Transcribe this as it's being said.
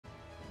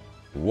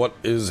What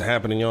is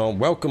happening, y'all?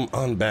 Welcome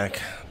on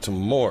back to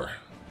more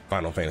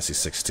Final Fantasy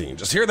XVI.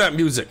 Just hear that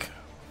music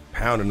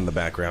pounding in the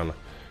background.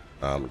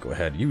 Go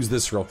ahead, use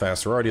this real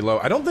fast. We're already low.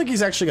 I don't think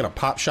he's actually going to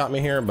pop shot me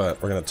here,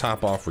 but we're going to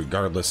top off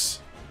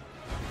regardless.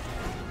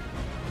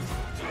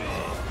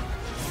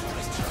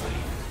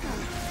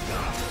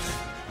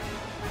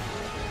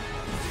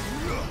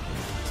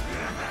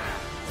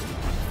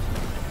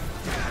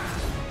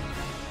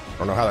 I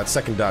don't know how that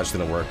second dodge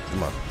didn't work.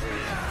 Come on.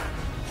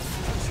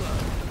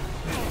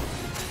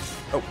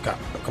 Oh, God.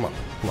 Oh, come on.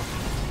 Come on.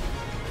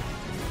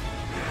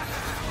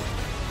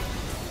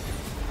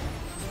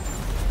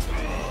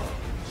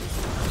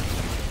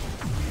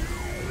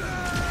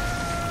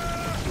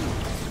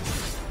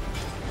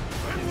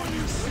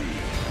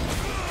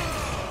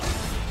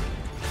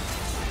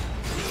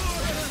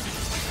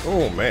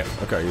 Oh, man.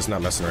 Okay, he's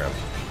not messing around.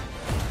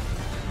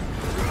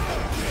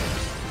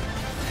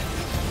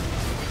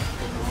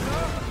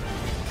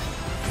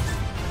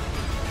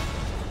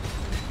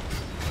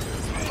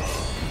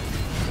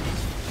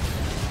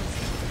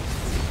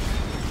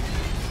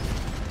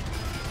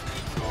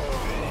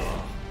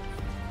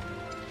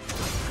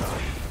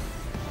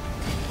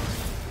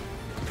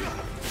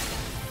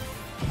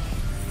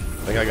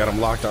 I think I got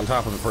him locked on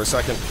top of it for a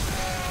second.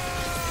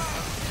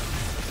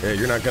 Yeah,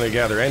 you're not going to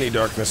gather any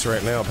darkness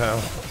right now,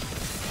 pal.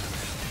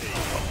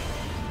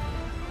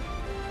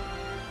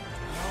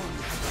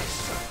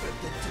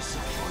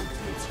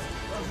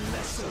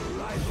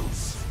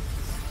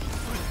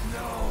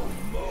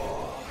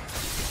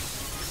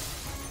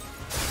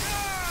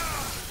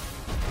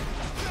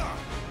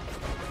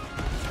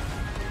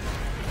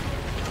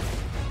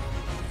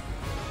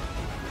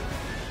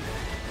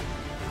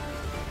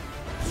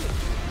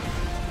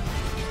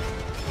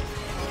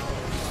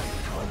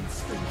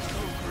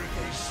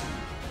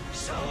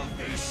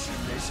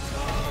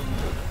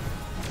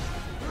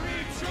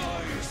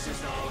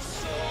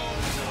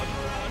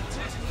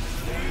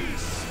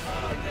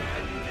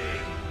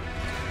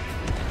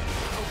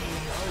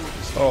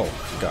 Oh,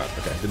 God,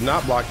 okay. Did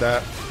not block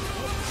that.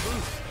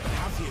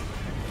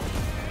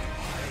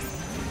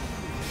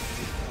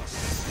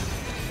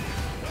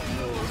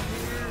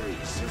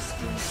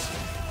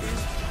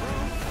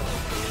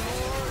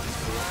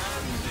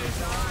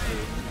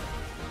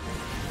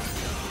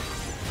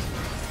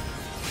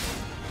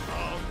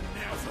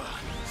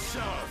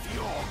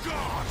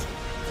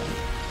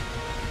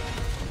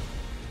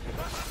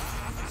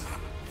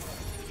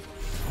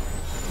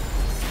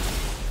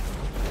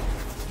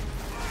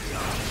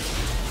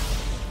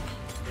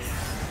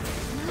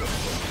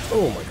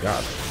 Oh my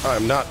God.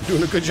 I'm not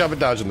doing a good job at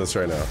dodging this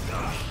right now.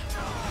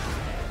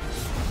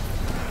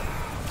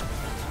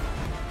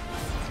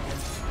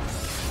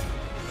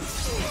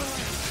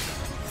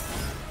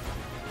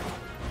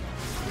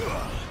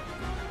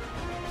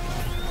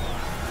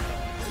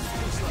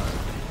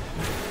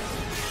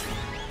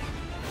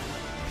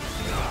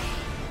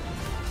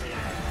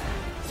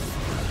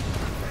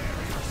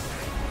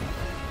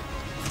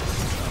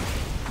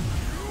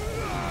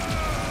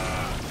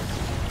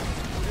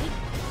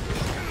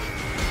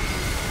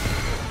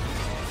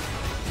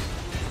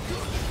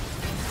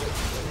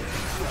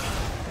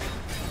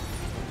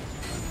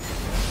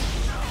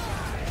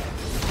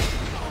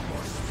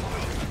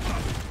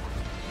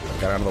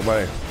 Got out of the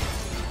way.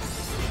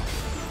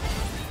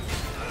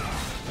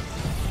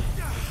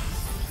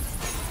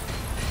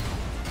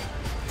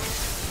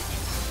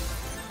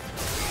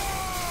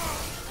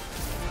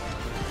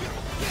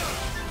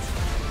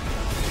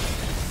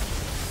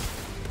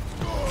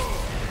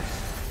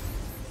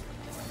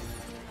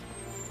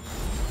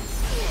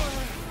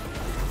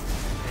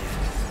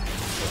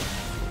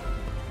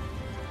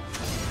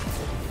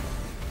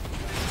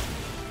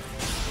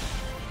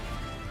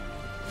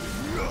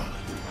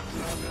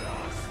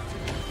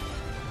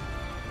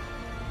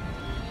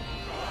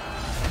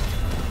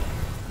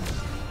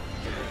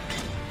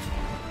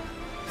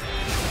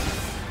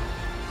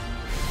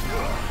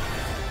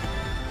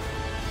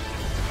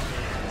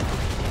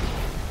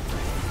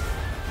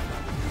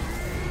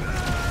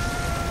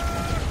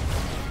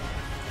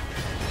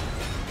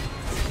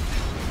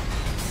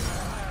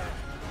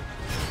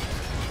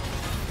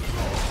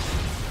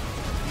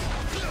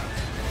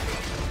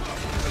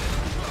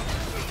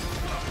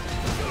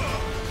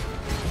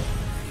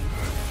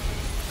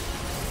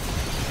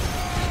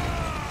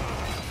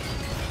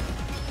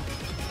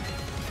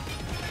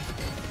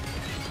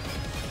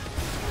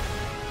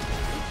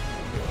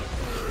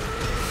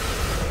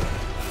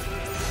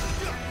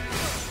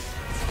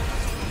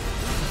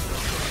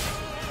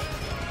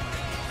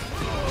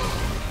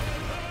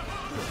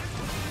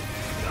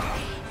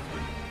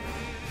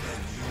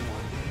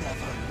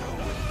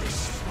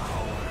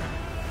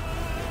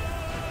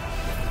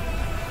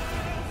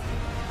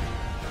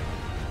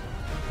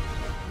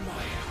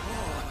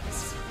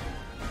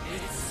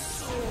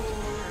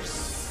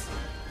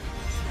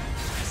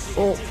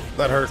 Oh,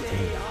 that hurt.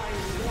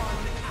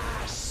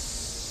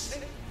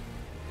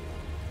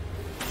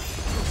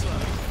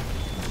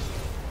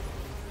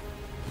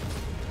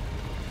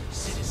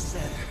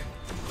 Citizen,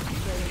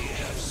 they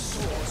have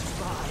sought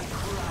my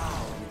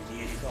crown.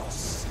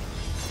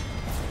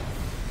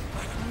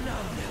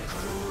 None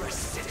can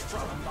wrest it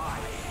from my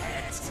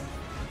head.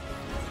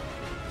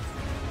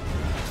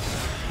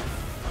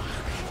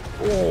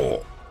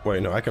 Oh,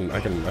 wait, no, I can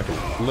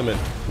limit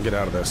and get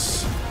out of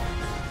this.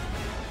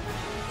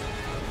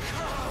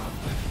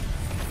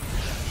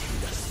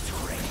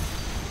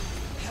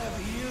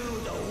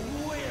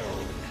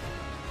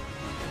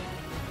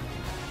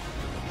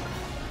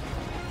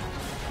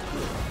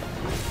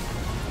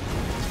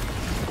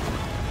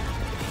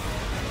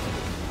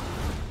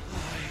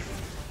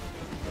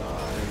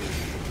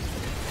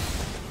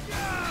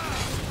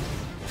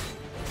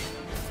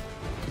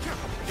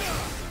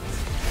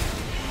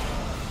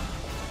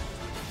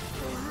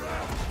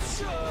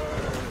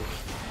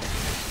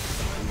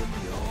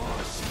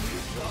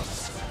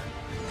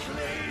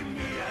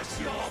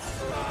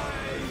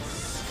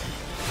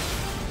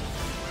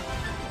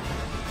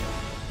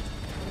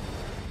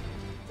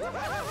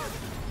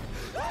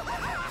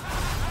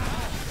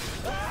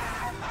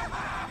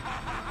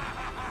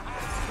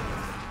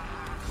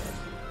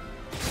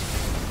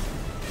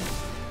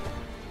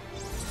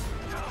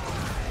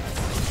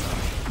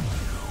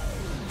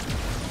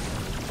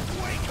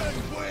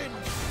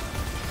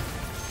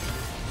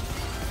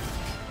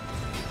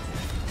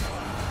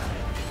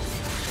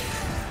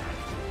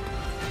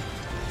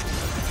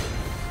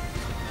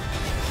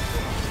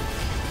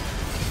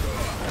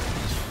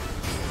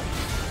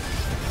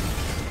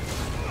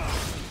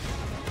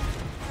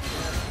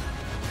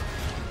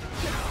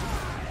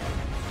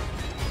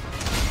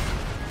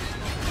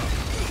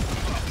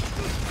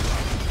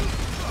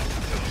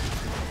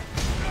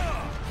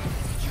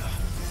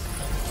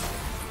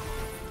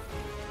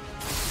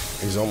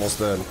 He's almost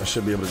dead. I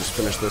should be able to just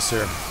finish this here.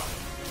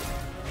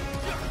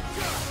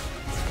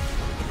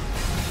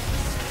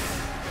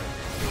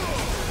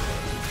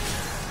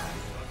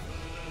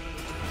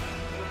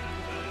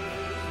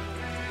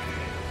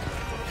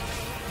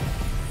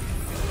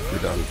 You're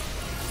done.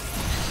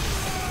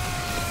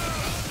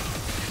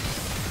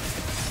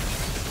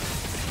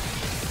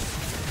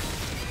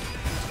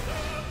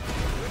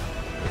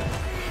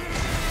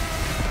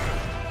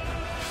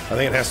 I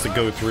think it has to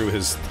go through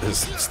his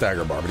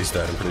stagger bar, but he's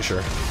dead, I'm pretty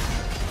sure.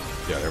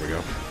 Yeah, there we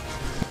go.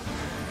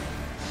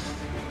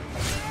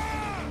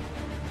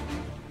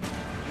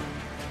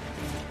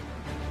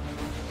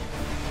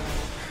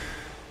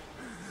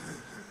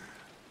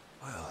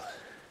 Well,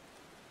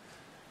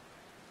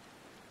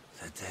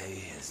 the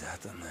day is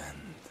at an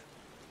end.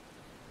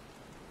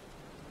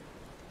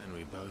 And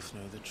we both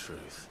know the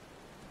truth.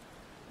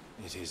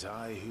 It is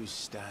I who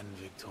stand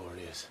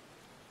victorious.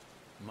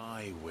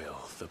 My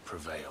will that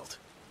prevailed.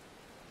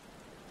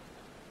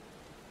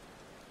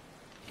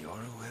 Your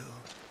will?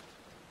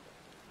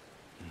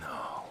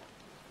 No.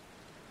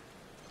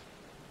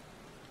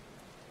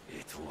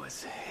 It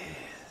was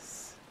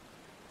his.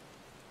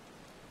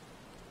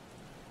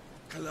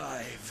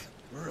 Clive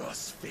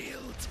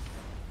Rosfield.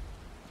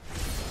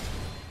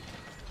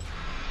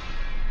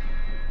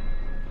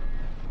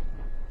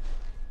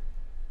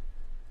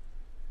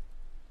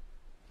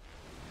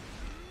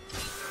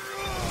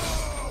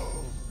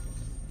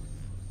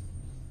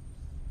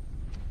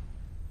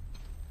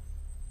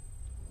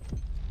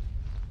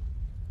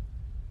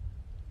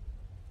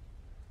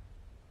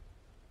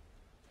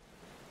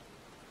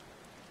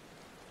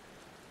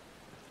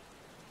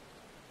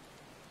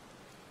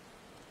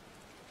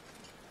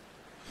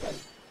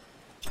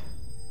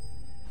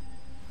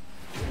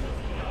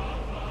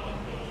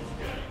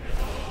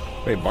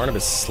 Wait,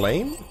 Barnabas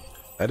slain?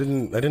 I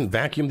didn't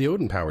vacuum the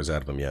Odin powers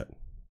out of him yet.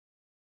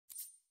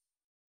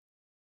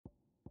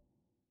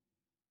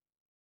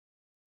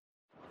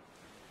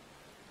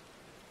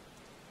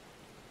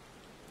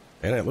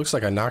 And it looks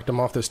like I knocked him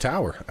off this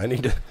tower. I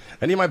need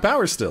my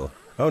powers still.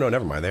 Oh no,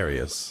 never mind. There he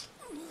is.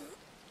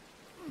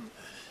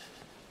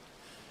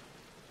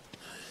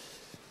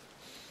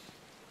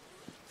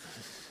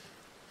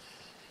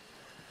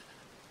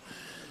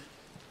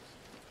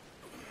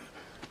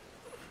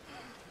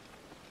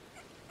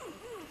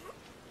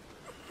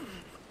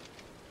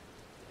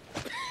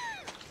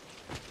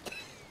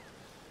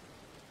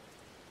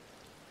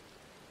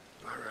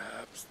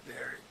 Perhaps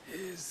there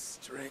is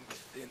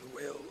strength in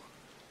will.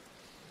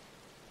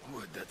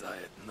 Would that I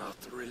had not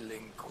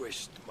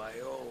relinquished my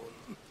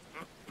own.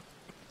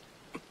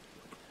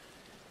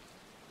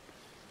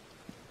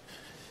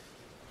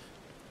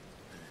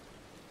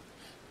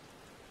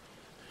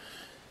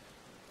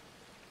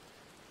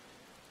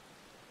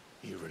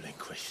 You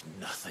relinquished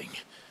nothing.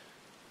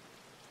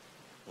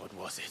 What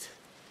was it,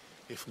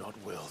 if not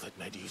will, that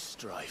made you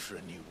strive for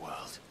a new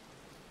world?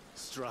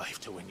 Strive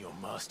to win your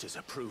master's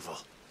approval.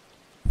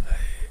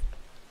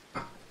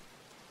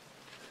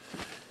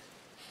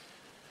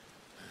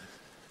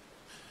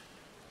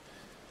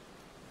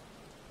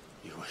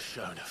 You were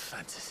shown a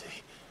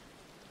fantasy,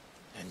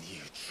 and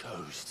you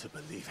chose to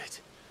believe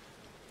it.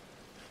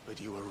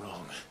 But you were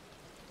wrong.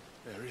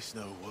 There is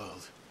no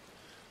world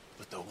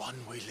but the one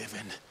we live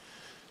in.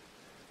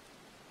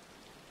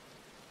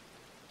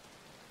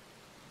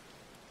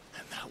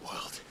 And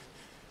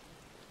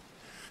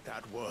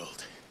that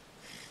world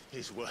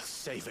is worth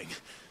saving.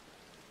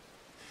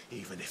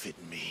 even if it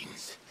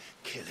means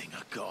killing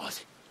a god.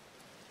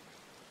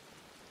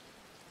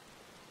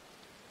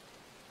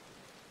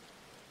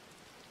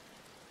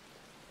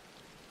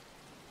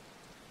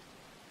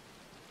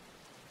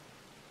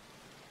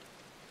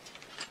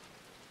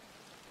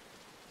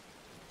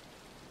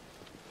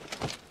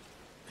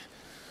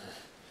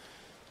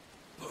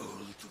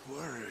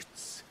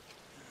 Words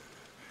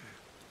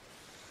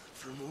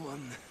from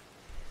one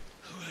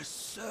who has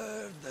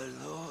served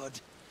the Lord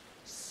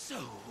so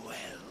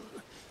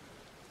well.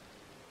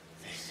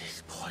 This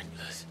is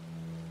pointless.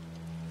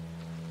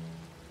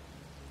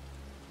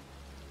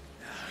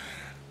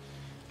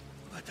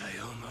 But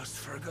I almost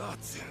forgot.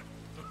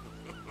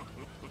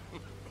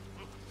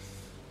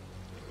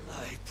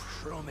 I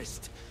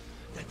promised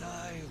that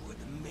I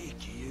would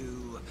make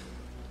you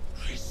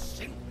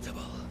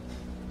presentable.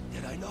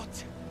 Did I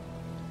not?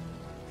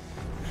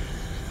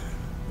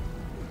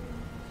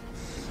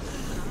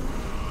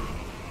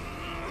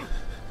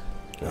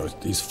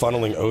 He's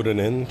funneling Odin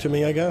in to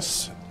me, I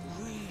guess.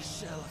 We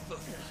shall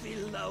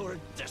fulfill our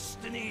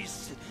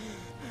destinies,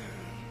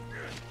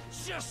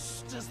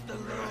 just as the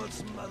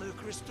Lord's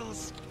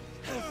Mothercrystals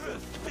have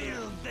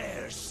fulfilled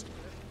theirs.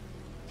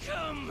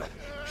 Come,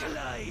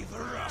 Clive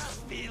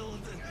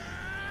Rosfield.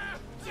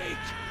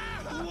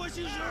 Take what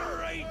is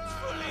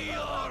rightfully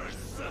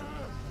yours.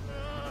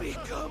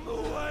 Become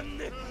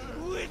one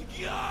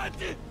with God.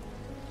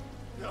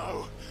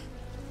 No.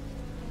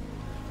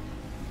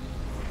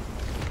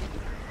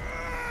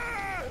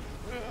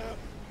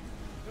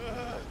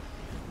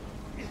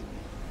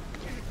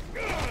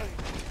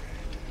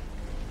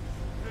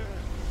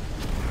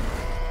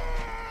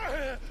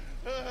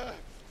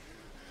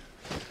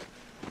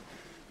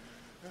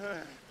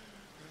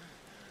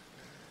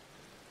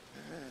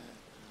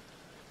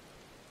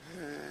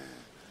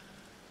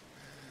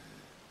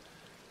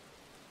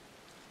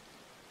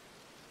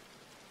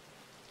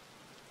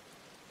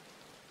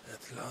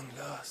 At long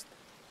last,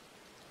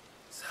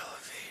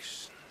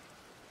 salvation.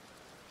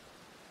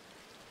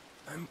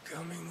 I'm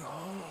coming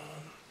home.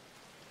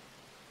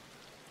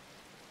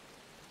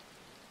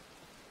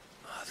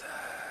 Mother.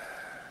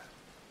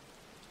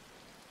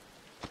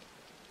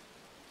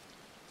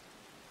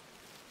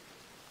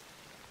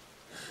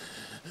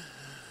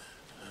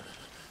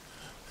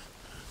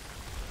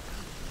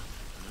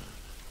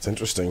 It's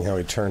interesting how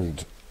he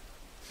turned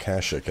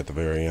Kashyyyk at the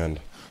very end.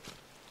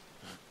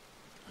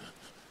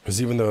 Because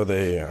even though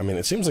they, I mean,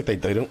 it seems like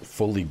they don't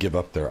fully give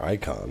up their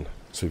icon.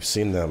 So we've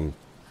seen them,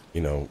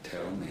 you know,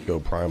 go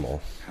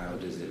primal. How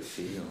does it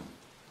feel?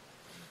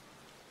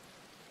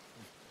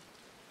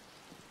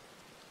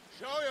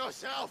 Show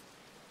yourself!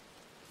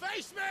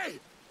 Face me!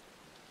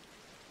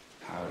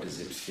 How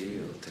does it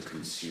feel to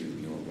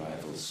consume your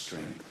rival's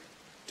strength?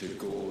 To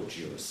gorge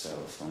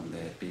yourself on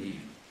their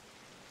beam?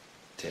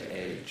 To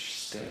edge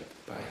step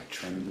by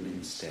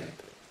trembling step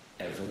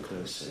ever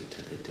closer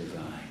to the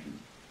divine?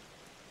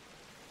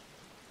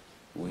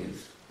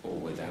 With or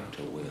without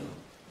a will,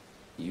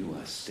 you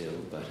are still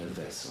but a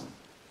vessel,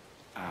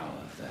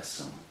 our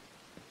vessel.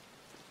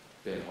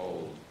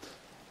 Behold,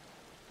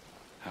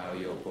 how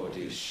your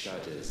body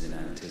shudders in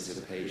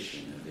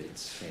anticipation of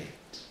its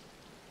fate.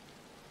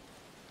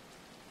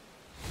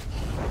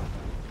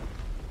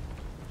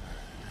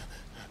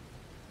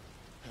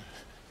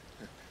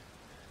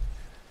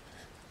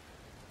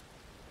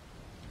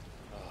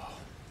 Oh,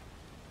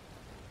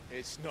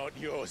 it's not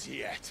yours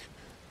yet.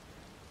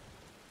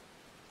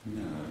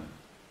 No.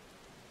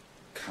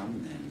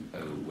 Come then,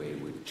 O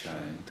wayward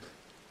child.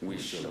 We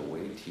shall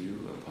await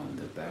you upon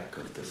the back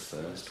of the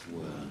first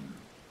worm.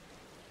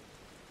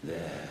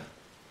 There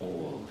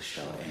all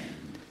shall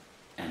end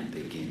and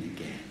begin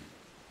again.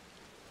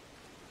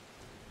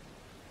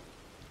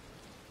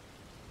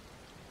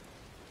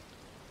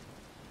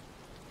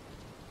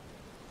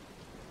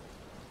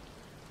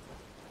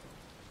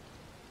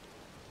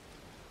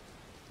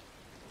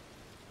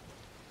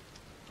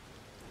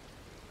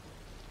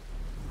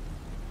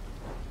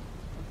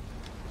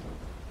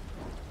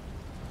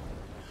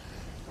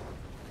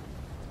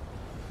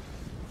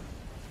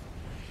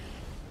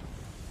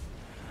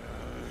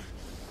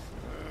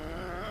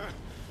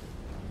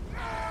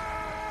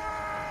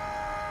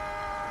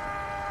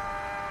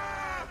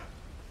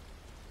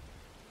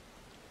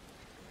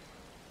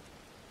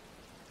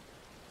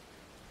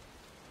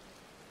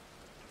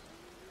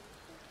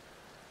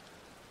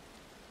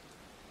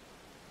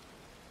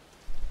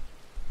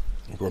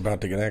 We're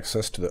about to get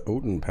access to the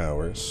Odin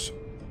powers.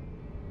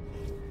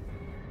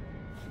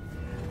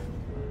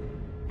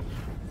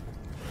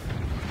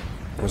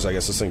 Because I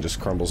guess this thing just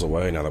crumbles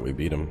away now that we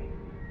beat him.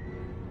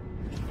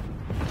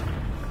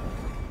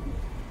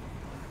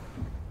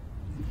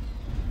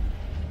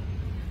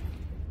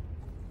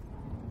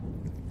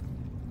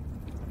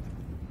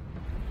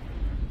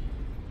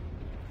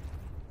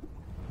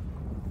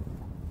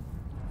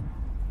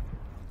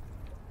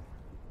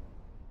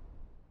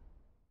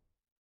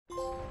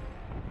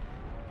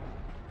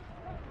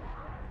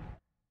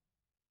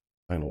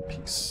 Final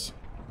piece.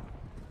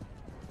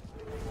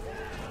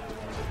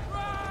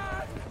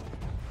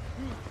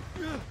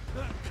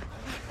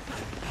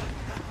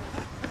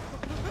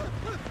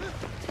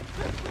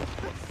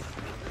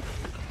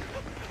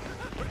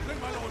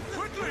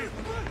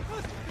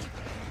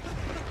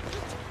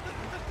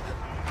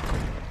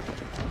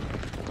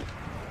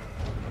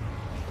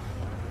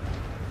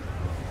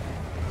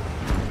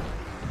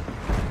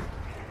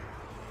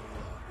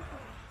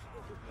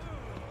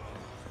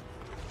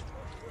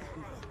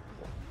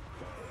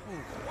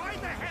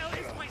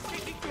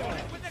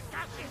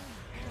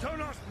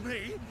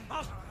 me?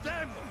 Ask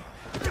them!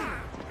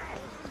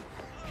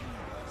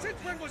 Since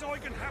when was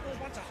Eikon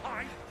want to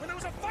hide when there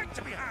was a fight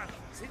to be had?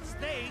 Since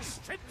they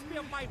stripped me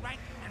of my rank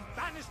and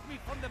banished me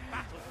from the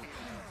battle.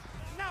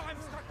 Now I'm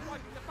stuck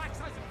wiping the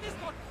backsides of this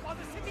god while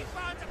the city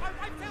burns and my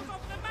wife tails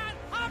off the man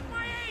half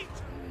my age!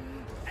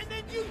 And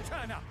then you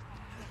turn up!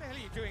 What the hell are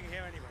you doing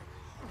here anyway?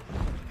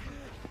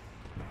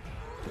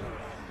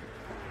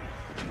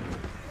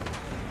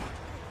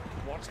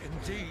 What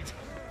indeed?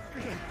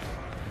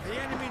 The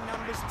enemy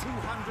numbers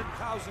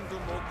 200,000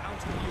 or more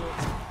counting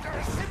yours. There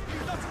are simply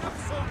not enough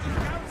soldiers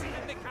garrisoned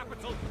in the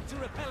capital to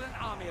repel an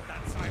army of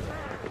that size.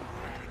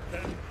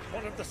 Then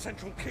one of the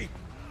central keep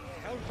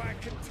Held by a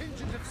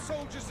contingent of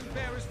soldiers and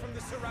bearers from the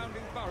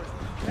surrounding boroughs.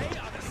 They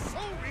are the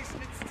sole reason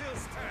it still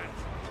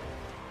stands.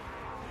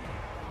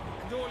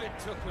 And all it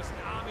took was an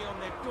army on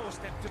their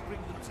doorstep to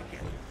bring them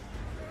together.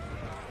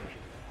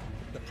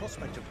 The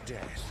prospect of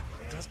death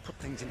does put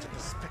things into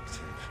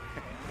perspective.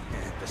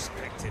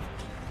 Perspective.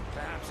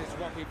 Perhaps it's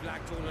what we've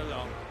lacked all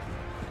along.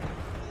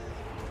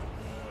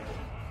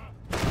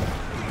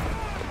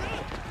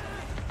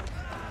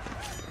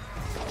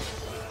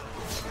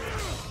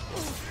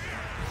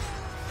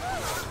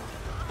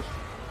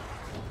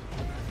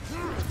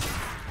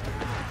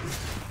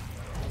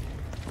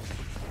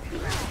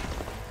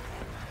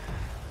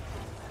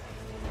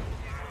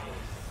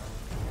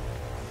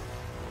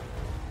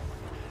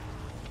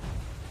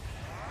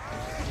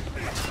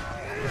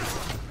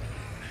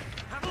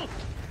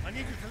 I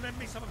need you to lend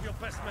me some of your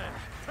best men,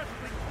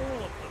 preferably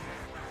all of them.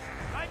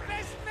 My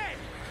best men!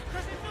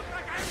 Does it look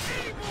like I'm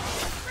able?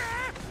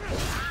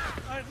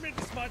 I admit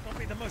this might not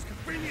be the most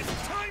convenient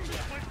time,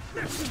 but my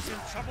nephew's in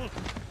trouble,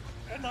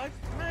 and I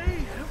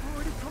may have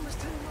already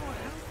promised him more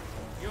help.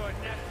 Your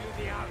nephew,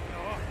 the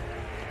outlaw.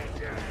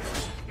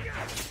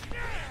 Never!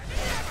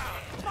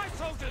 My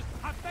soldiers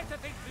have better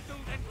things to do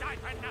than die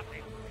for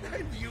nothing.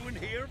 And you and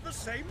he are of the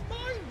same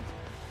mind.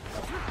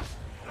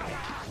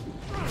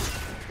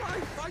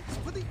 Clive fights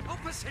for the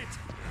opposite.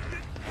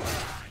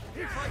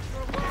 He fights for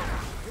a world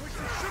in which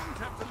we shouldn't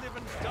have to live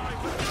and die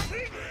for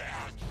nothing.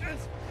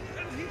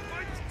 And he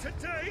fights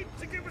today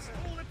to give us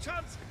all a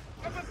chance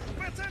of a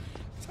better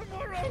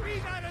tomorrow. Be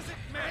that as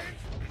it may,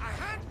 a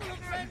handful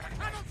of men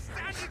cannot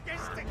stand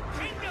against the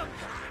kingdom.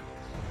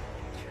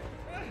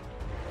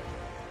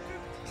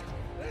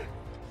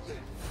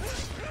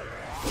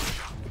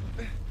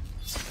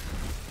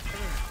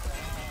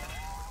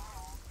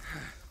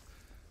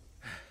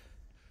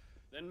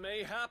 Then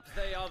mayhap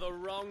they are the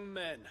wrong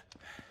men.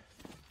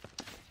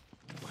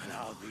 Well,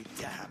 I'll be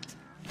damned.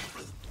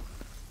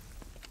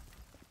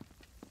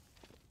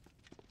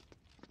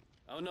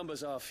 Our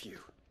numbers are few,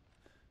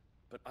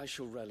 but I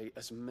shall rally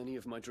as many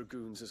of my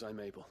dragoons as I'm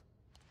able.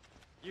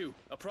 You,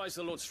 apprise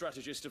the Lord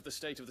Strategist of the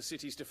state of the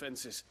city's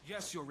defenses.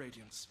 Yes, Your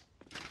Radiance.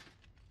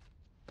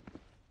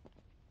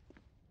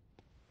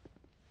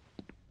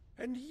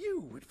 And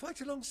you would fight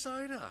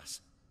alongside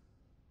us?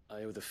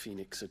 I owe the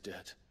Phoenix a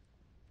debt.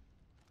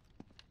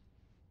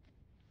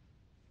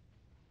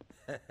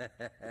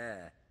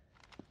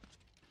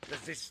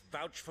 Does this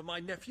vouch for my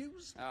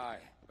nephews? Aye,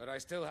 but I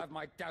still have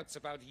my doubts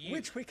about you.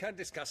 Which we can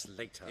discuss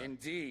later.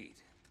 Indeed.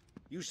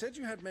 You said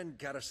you had men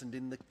garrisoned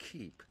in the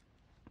keep.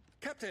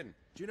 Captain,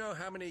 do you know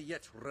how many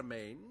yet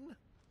remain?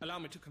 Allow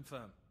me to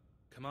confirm.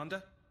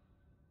 Commander?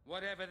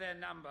 Whatever their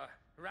number,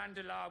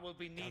 Randalar will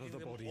be needing Gather the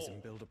them bodies all.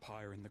 and build a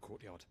pyre in the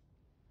courtyard.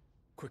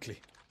 Quickly.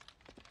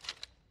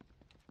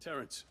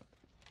 Terence.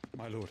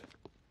 My lord.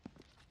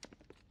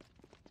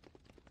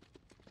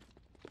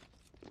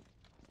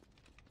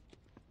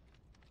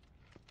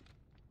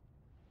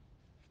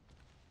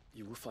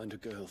 You will find a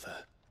girl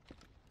there.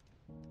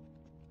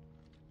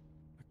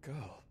 A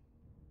girl?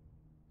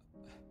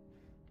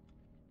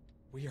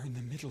 We are in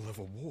the middle of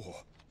a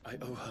war. I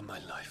owe her my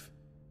life,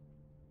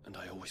 and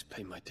I always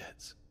pay my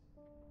debts.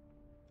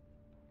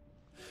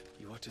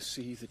 You are to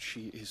see that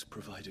she is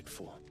provided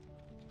for.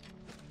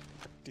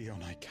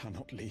 Dion, I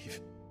cannot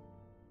leave.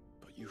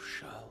 But you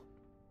shall.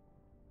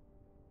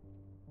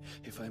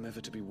 If I am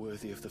ever to be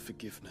worthy of the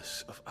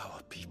forgiveness of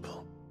our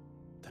people,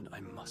 then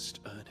I must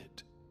earn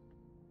it.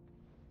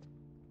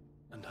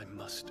 And I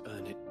must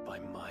earn it by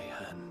my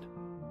hand,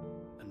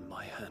 and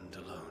my hand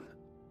alone.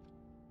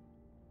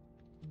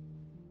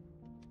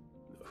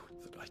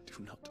 Know that I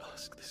do not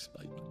ask this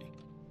lightly.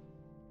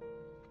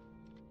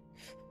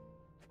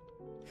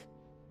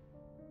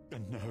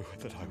 And know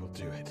that I will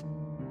do it.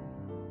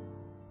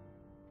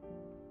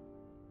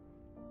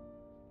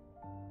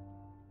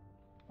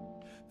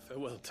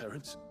 Farewell,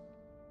 Terence.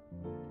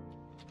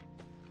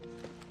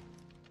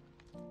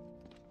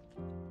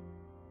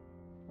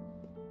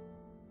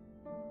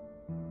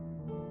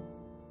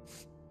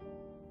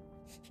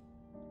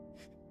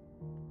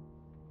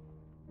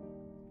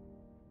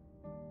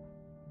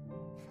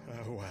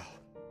 Farewell,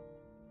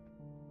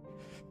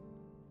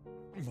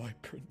 my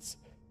prince.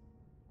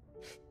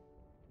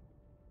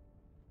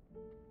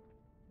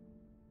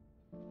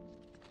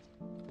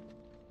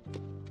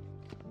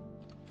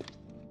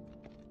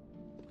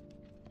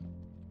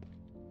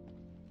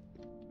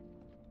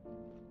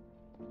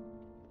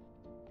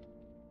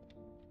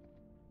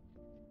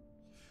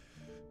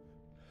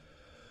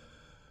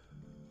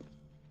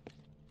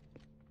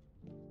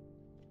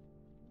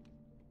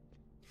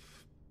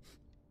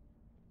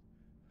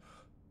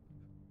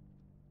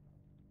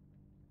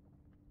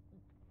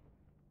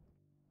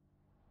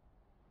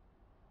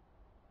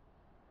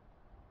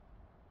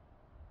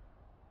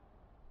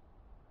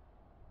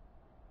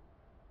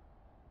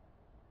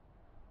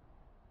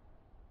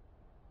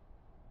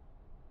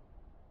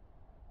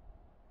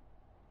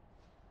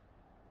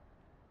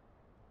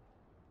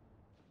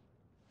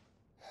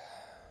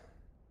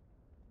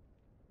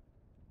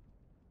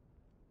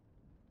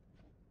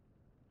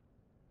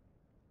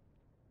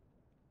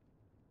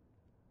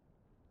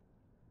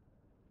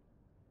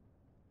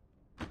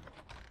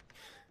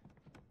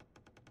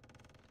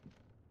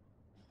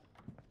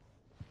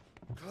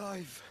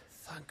 Clive!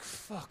 Thank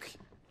fuck.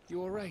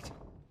 You alright?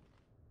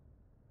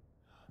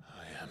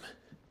 I am.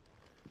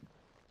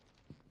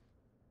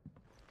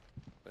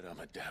 But I'm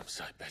a damn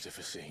sight better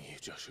for seeing you,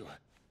 Joshua.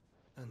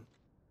 And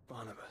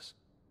Barnabas.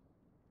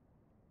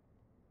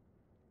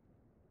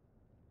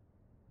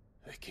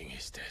 The king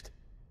is dead.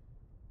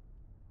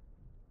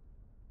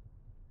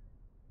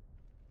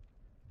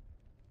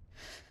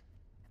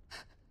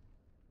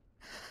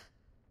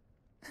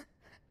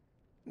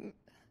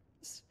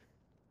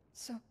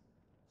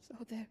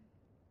 So they're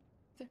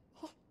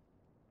all...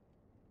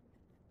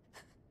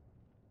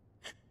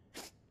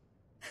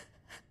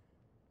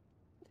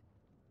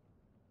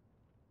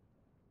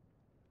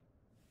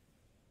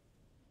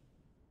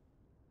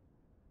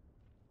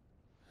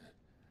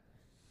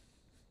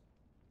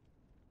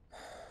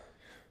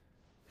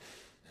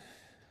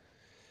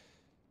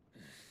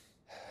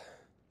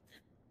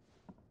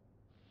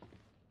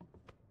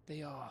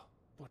 They are,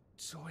 but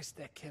so is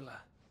their killer.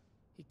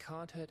 He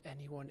can't hurt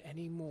anyone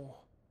anymore.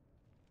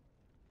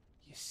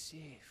 You're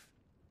safe.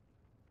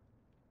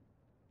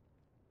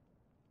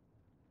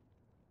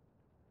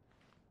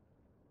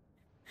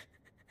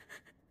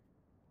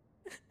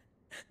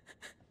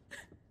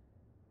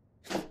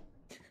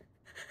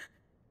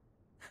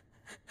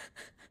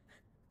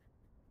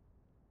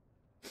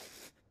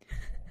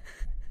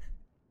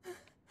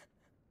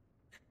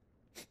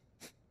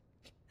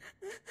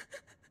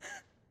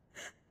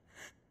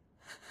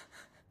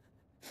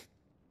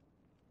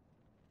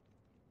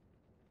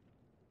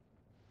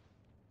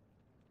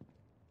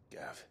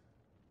 Gav,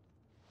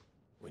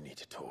 we need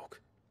to talk.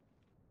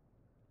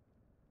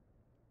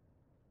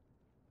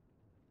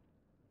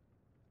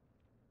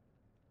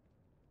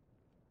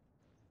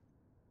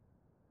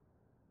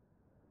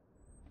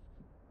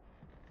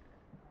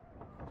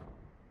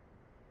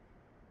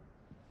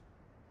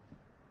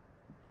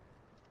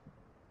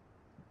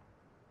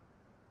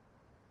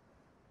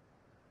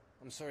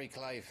 I'm sorry,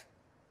 Clive.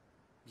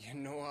 You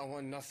know I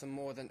want nothing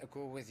more than to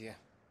go with you.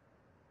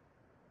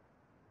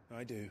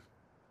 I do.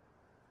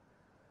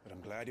 But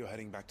I'm glad you're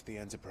heading back to the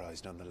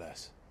Enterprise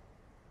nonetheless.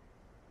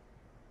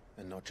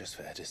 And not just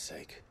for Etta's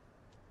sake.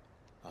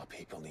 Our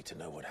people need to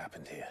know what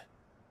happened here.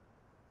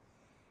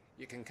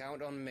 You can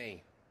count on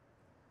me.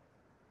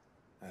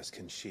 As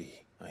can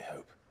she, I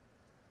hope.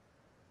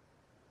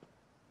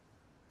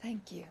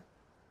 Thank you,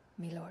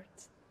 my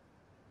lords.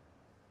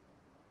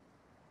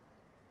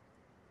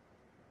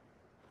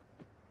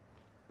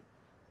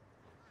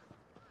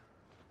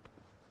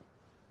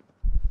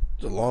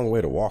 It's a long way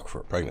to walk for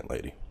a pregnant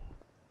lady.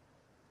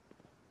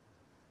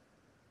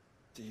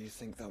 Do you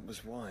think that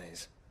was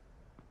wise?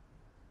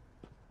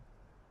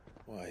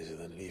 Wiser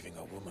than leaving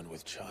a woman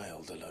with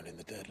child alone in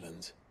the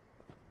Deadlands.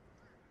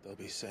 They'll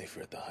be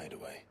safer at the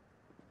hideaway.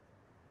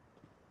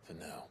 For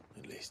now,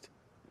 at least.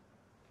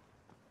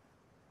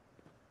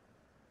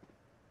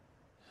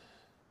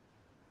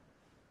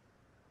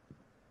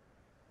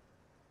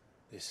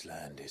 This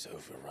land is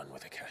overrun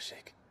with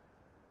Akashic.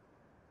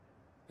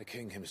 The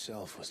king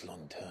himself was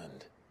long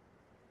turned,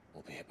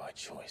 albeit by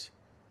choice,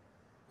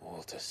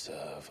 all to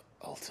serve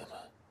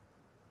Ultima,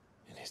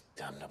 in his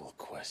damnable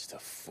quest to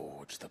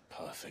forge the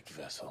perfect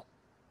vessel.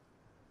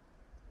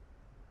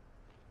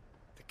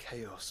 The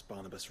chaos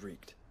Barnabas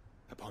wreaked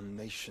upon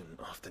nation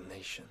after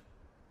nation.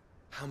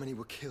 How many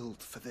were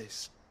killed for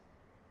this?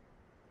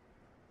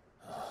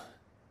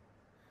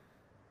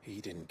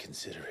 He didn't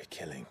consider it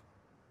killing,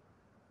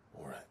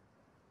 or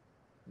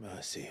a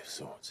mercy of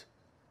sorts.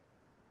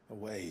 A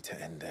way to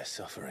end their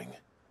suffering.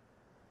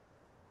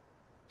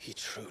 He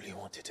truly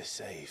wanted to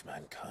save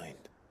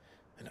mankind,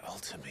 and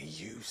ultimately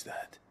used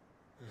that.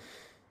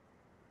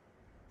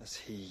 As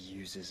he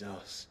uses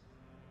us.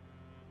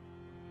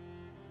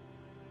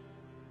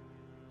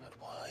 But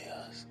why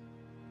us?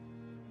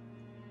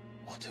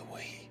 What are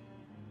we?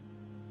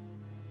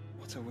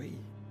 What are we?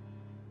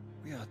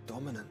 We are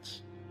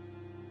dominance.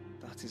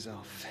 That is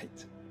our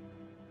fate.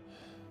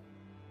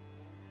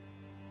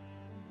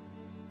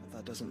 But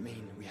that doesn't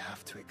mean we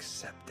have to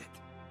accept it,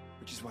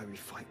 which is why we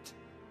fight.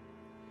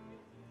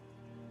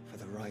 For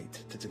the right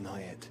to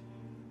deny it.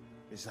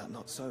 Is that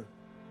not so?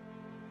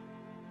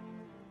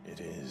 It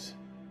is.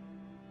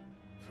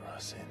 For our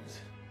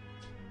sins.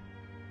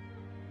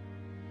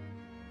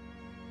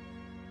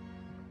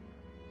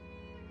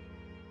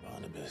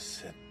 Barnabas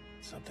said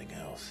something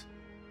else.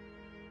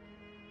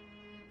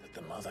 That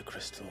the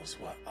Mothercrystals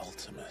were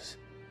Ultimas.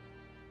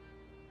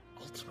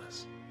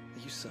 Ultimas? Are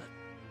you certain?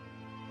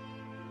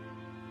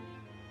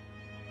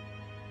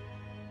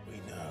 We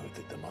know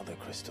that the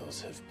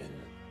Mothercrystals have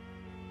been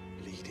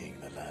leading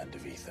the land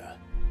of Aether.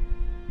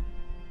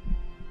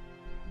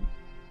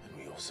 And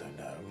we also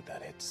know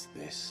that it's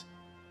this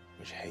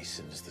which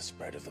hastens the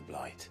spread of the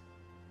Blight.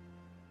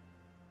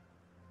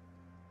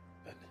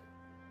 But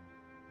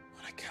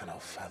what I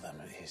cannot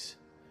fathom is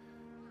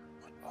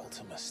what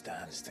Ultima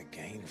stands to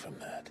gain from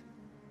that.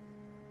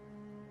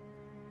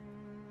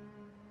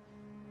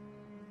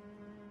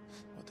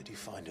 What did you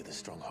find at the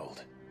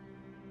Stronghold?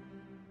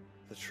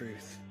 The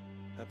truth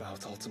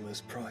about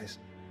Ultima's prize.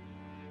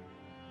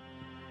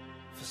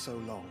 For so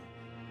long,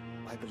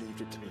 I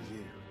believed it to be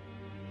you,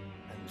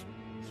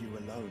 and you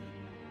alone.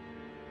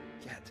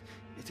 Yet,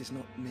 it is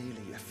not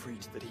merely a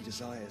freed that he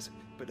desires,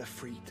 but a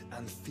freed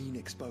and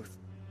Phoenix both.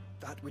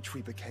 That which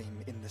we became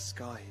in the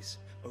skies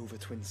over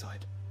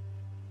Twinside.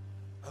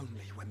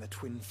 Only when the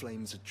twin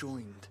flames are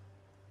joined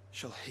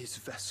shall his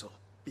vessel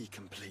be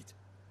complete.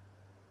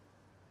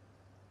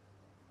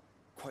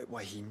 Quite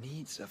why he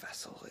needs a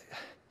vessel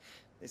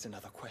is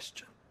another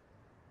question.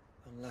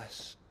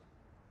 Unless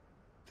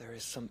there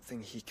is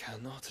something he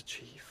cannot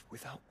achieve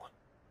without one.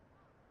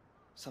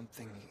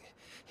 Something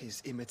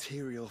his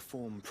immaterial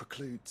form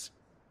precludes.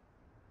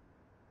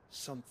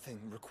 Something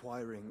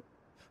requiring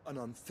an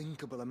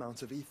unthinkable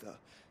amount of ether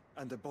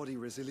and a body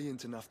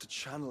resilient enough to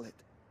channel it.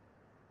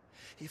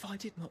 If I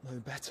did not know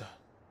better,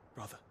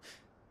 brother,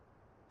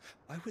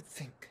 I would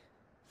think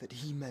that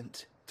he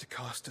meant to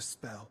cast a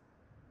spell.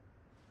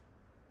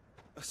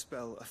 A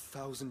spell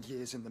 1,000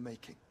 years in the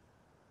making.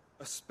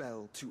 A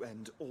spell to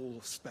end all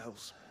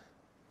spells.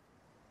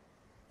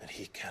 And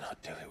he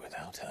cannot do it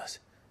without us.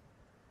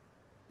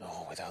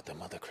 Nor without the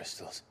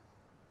Mothercrystals.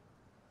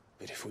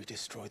 But if we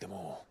destroy them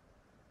all,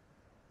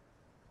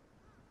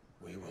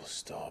 we will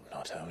stop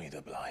not only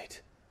the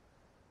Blight,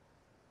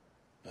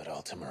 but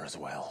Ultima as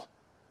well.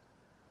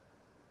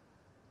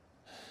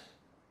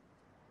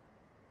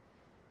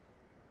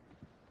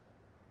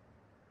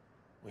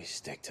 We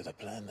stick to the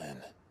plan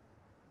then.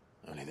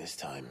 Only this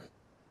time,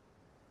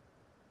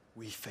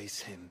 we face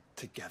him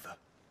together.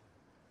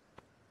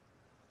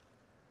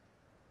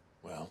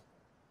 Well,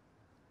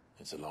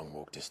 it's a long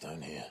walk to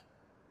Stone here.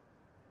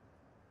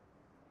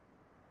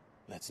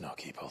 Let's not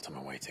keep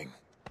Ultima waiting.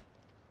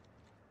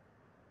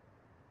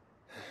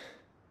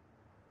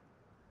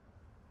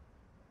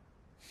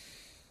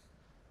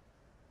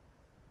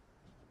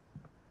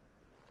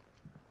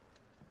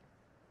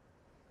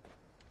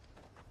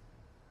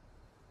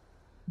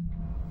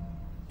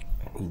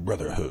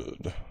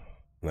 Brotherhood.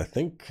 And I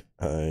think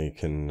I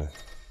can...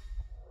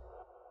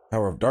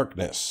 Power of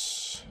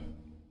Darkness.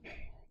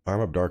 Arm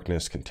of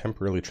Darkness can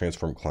temporarily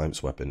transform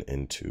Clive's weapon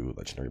into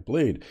Legendary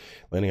Blade.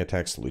 Landing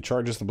attack slowly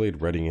charges the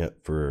blade, readying it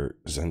for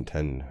Zan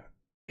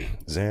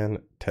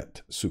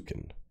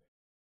Tetsuken,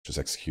 which is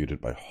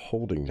executed by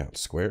holding down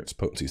square. Its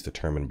potency is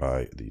determined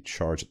by the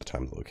charge at the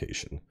time of the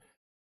location.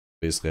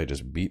 Basically, I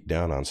just beat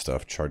down on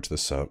stuff, charge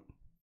this up,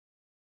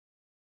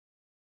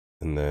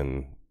 and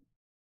then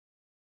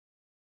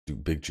do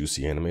big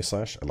juicy anime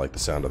slash. I like the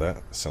sound of that.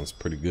 It sounds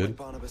pretty good. When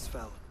Barnabas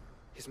fell,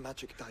 his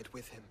magic died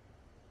with him.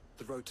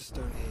 The road to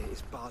Stone here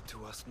is barred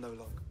to us no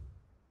longer.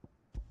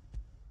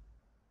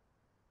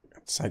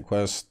 Got side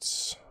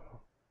quests.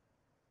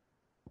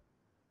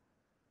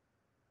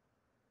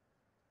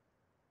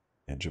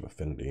 Edge of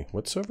Affinity.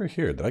 What's over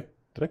here? Did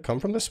I come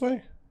from this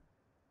way?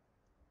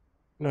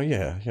 No,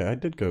 yeah, I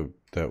did go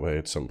that way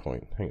at some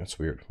point. Hang on, that's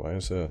weird. Why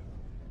is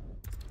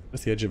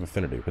what's the Edge of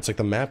Affinity? It's like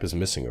the map is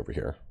missing over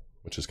here,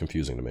 which is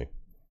confusing to me.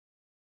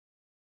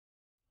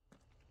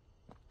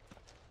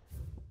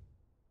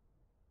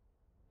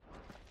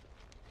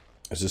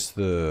 Is this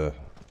the...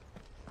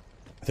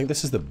 I think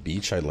this is the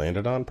beach I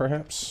landed on,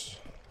 perhaps?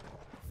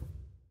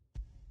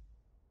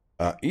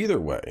 Either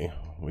way,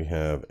 we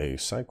have a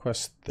side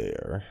quest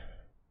there.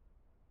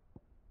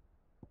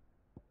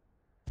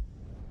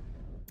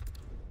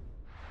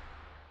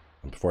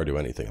 And before I do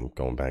anything, I'm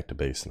going back to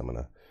base and I'm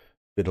gonna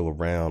fiddle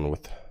around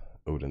with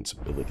Odin's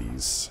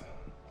abilities.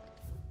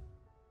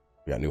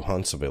 We got new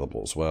hunts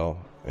available as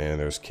well, and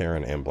there's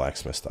Karen and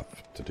blacksmith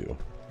stuff to do.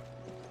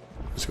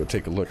 Let's go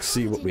take a look,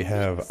 see what we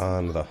have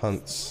on the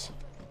hunts.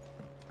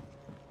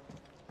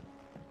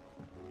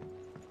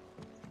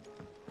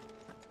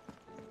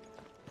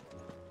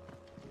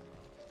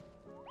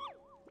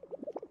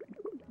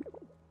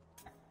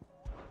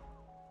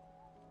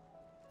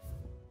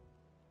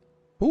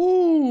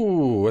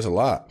 Ooh, that's a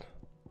lot.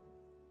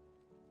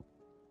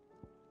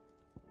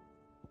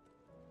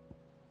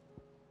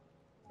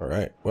 All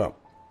right, well,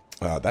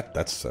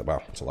 that's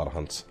wow, it's a lot of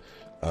hunts.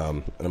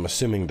 And I'm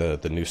assuming the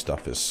new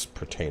stuff is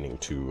pertaining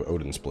to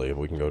Odin's Blade.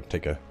 We can go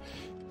take a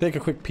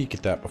quick peek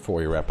at that before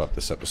we wrap up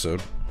this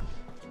episode.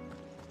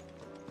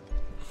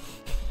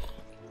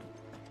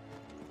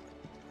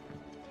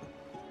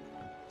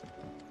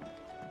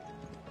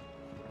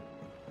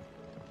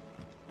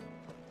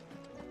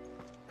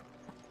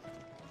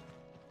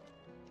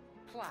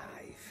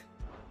 Clive,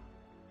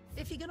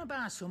 if you're gonna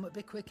buy something,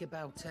 be quick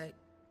about it.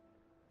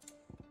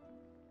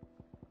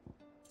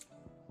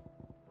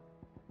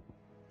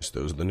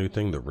 Those are the new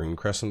thing, the rune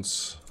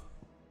crescents.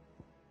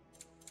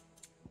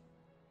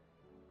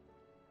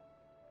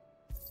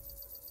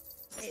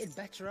 It'd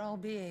better all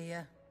be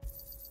here.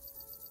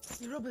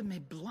 You're rubbing me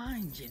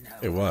blind, you know.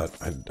 Hey, what?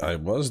 I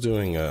was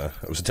doing, I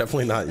was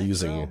definitely not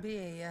using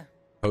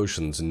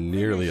potions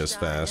nearly as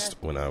fast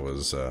when I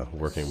was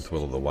working with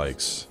Will of the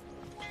Wikes.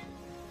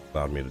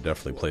 Allowed me to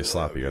definitely play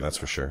sloppier, that's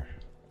for sure.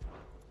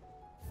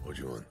 What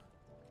do you want?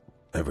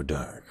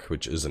 Everdark,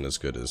 which isn't as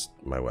good as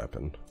my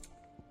weapon.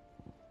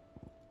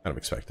 Kind of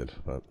expected,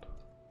 but...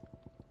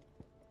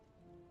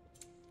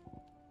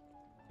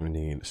 We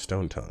need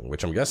Stone Tongue,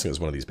 which I'm guessing is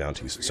one of these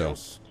bounties. So,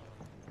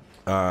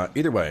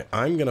 either way,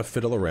 I'm going to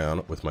fiddle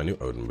around with my new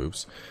Odin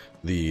moves.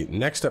 The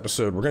next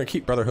episode, we're going to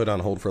keep Brotherhood on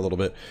hold for a little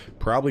bit.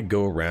 Probably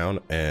go around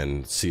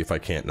and see if I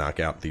can't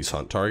knock out these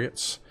hunt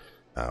targets,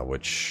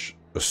 which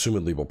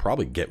assumedly will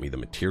probably get me the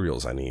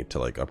materials I need to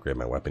like upgrade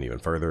my weapon even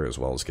further, as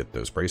well as get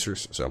those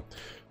bracers. So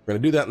we're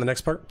going to do that in the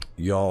next part.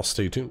 Y'all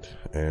stay tuned,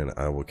 and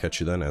I will catch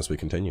you then as we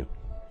continue.